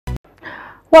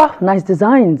Wow, nice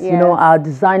designs. Yes. You know, our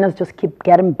designers just keep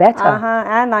getting better.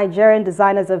 And Nigerian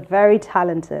designers are very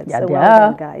talented. Yeah, so they well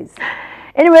are. done, guys.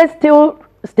 Anyway, still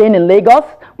staying in Lagos,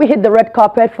 we hit the red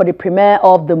carpet for the premiere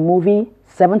of the movie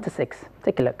 76.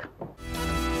 Take a look.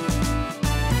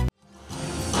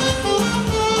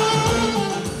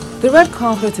 The red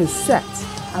carpet is set,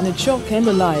 and it sure came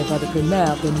alive at the premiere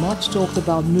of the much talked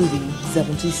about movie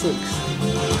 76.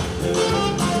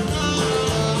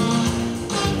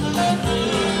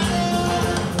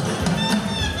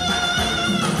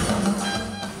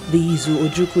 The Izu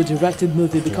Ojukwu directed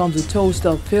movie becomes a toast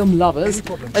of film lovers,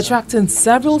 attracting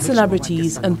several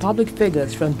celebrities and public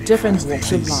figures from different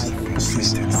walks of life. This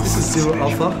is Zero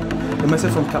Alpha, the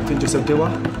message from Captain Joseph Dewa,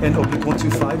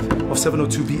 N-125 of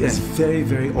 702 BN. It's very,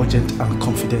 very urgent and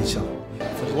confidential.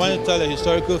 We want to tell a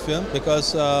historical film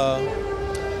because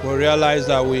we realize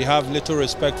that we have little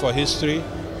respect for history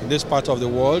in this part of the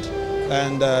world.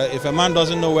 And if a man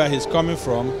doesn't know where he's coming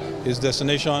from, his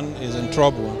destination is in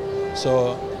trouble.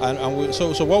 So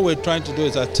what we're trying to do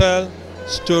is tell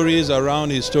stories around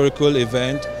historical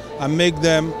event and make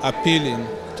them appealing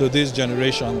to this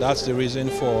generation. That's the reason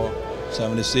for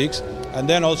 76. And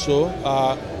then also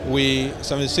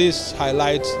 76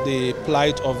 highlights the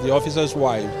plight of the officers'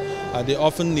 wives. The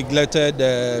often neglected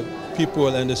people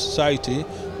in the society.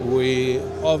 We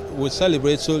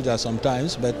celebrate soldiers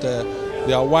sometimes, but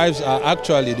their wives are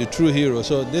actually the true heroes.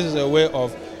 So this is a way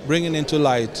of bringing into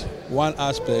light one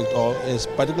aspect or a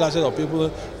particular set of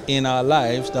people in our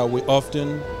lives that we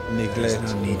often neglect.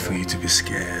 There's no need for you to be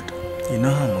scared. You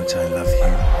know how much I love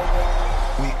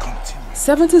you. We continue.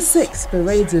 76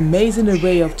 parades an amazing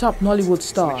array of top Nollywood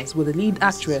stars, with the lead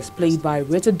actress played by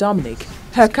Rita Dominic.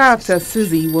 Her character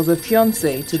Susie was a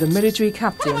fiancée to the military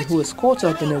captain who was caught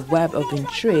up in a web of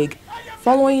intrigue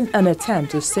following an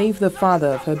attempt to save the father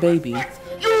of her baby.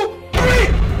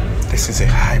 This is a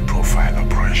high-profile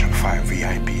operation. 5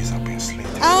 VIPs have been slated.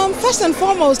 First and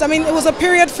foremost, I mean, it was a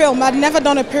period film. I'd never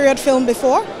done a period film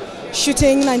before,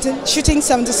 shooting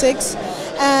 76,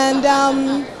 and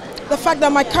the fact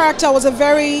that my character was a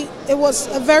very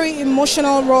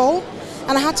emotional role,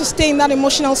 and I had to stay in that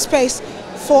emotional space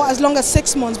for as long as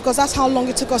 6 months, because that's how long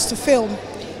it took us to film,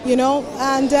 you know.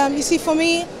 And you see, for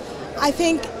me, I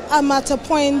think I'm at a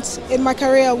point in my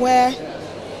career where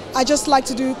I just like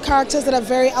to do characters that are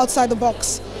very outside the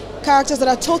box, characters that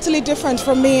are totally different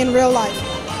from me in real life.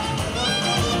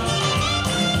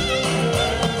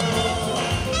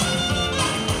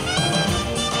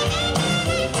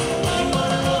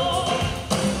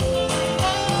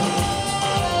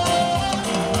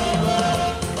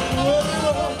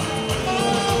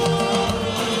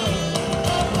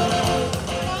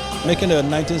 Making a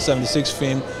 1976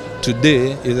 film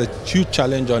today is a huge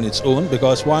challenge on its own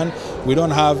because, one, we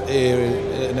don't have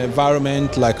an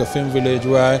environment like a film village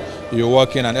where you're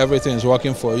working and everything is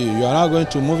working for you. You are now going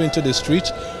to move into the street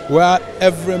where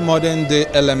every modern day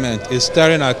element is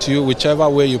staring at you whichever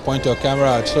way you point your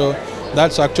camera at. So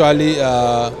that's actually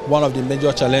one of the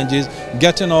major challenges,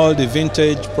 getting all the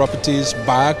vintage properties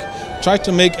back, try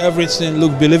to make everything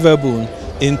look believable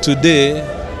in today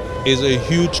is a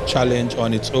huge challenge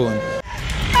on its own.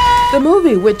 The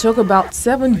movie, which took about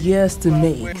 7 years to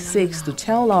make, seeks to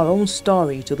tell our own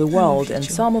story to the world, and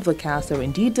some of the cast are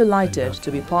indeed delighted to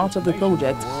be part of the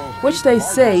project, which they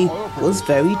say was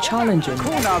very challenging.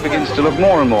 It now begins to look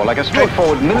more and more like a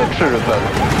straightforward military revolt.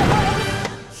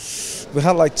 We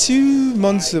had like 2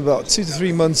 months, about 2 to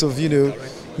 3 months of, you know,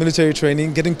 military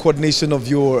training, getting coordination of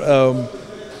your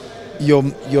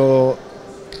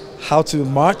how to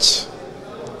march,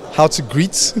 how to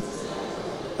greet.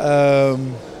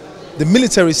 The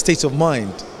military state of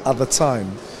mind at the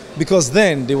time, because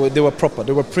then they were proper,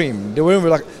 they were prim, they weren't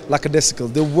like lackadaisical.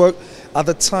 They work at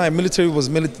the time. Military was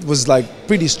like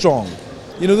pretty strong,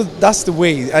 you know. That's the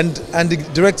way, and the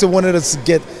director wanted us to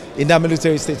get in that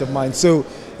military state of mind. So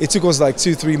it took us like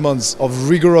 2-3 months of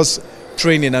rigorous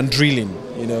training and drilling.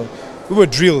 You know, we were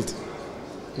drilled.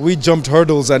 We jumped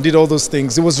hurdles and did all those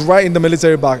things. It was right in the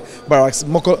military barracks,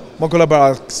 Mokola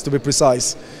barracks to be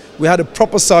precise. We had a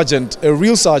proper sergeant, a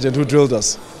real sergeant who drilled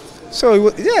us.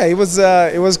 So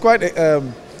it was quite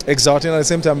exciting, at the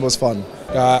same time it was fun.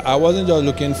 I wasn't just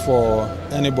looking for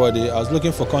anybody, I was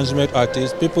looking for consummate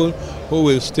artists, people who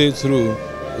will stay through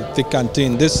thick and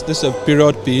thin. This is a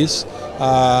period piece.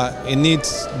 It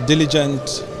needs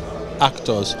diligent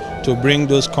actors to bring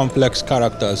those complex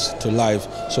characters to life.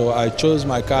 So I chose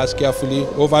my cast carefully.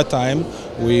 Over time,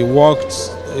 we worked,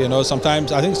 you know,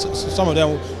 sometimes, I think some of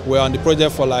them were on the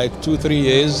project for like 2-3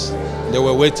 years. They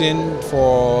were waiting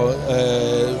for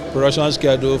a production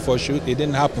schedule for shoot. It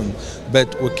didn't happen,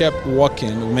 but we kept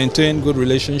working, we maintained good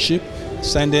relationship,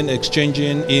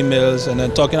 exchanging emails, and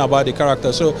then talking about the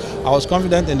character. So I was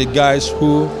confident in the guys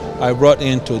who I brought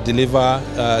in to deliver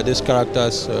these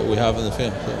characters we have in the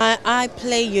film. So. I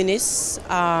play Eunice.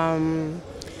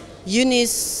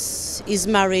 Eunice is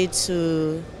married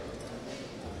to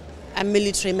a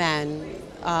military man.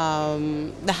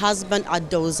 The husband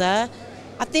adores her.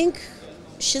 I think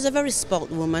she's a very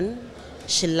spoiled woman.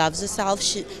 She loves herself.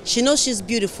 She knows she's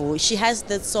beautiful. She has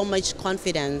so much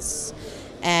confidence,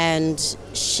 and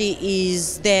she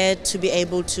is there to be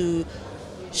able to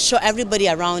show everybody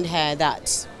around her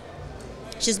that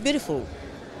she's beautiful.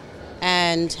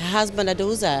 And her husband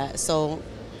adores her. So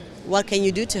what can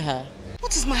you do to her?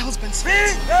 What is my husband's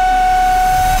fate?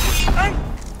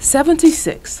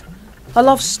 76. A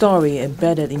love story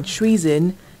embedded in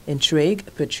treason, intrigue,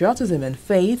 patriotism and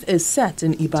faith is set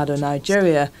in Ibadan,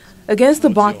 Nigeria, against the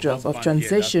backdrop of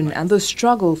transition and the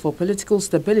struggle for political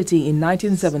stability in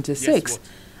 1976,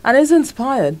 and is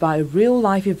inspired by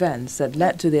real-life events that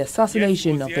led to the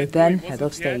assassination of the then head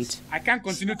of state. I can't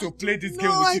continue to play this game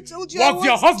with you. Was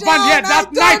your husband here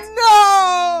that night?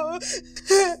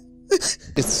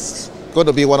 It's going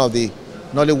to be one of the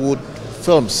Nollywood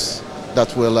films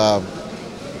that will,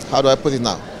 how do I put it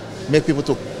now, make people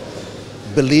to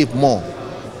believe more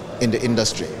in the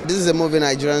industry. This is a movie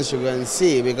Nigerians should go and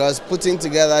see, because putting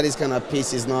together this kind of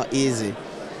piece is not easy,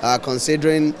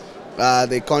 considering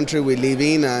the country we live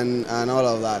in and all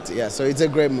of that. Yeah, so it's a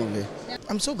great movie.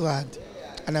 I'm so glad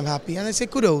and I'm happy, and I say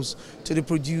kudos to the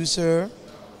producer,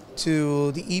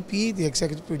 to the EP, the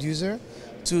executive producer,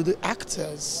 to the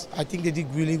actors. I think they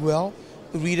did really well.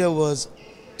 The reader was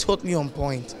totally on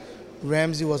point.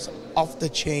 Ramsey was off the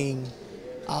chain.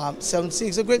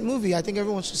 76, a great movie. I think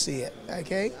everyone should see it.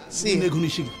 Okay? See it.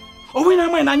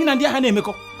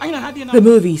 The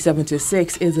movie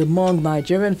 76 is among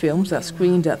Nigerian films that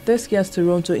screened at this year's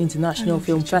Toronto International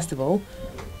Film Festival,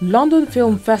 London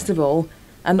Film Festival,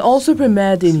 and also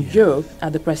premiered in Europe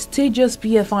at the prestigious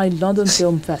BFI London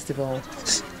Film Festival.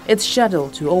 It's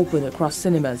scheduled to open across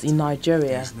cinemas in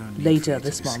Nigeria later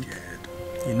this month.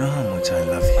 You know how much I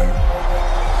love you.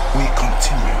 We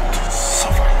continue to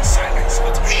suffer in silence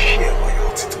out of sheer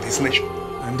loyalty to this nation.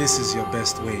 And this is your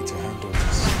best way to handle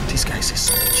this. This guy is a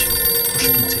snitch. We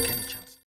shouldn't take any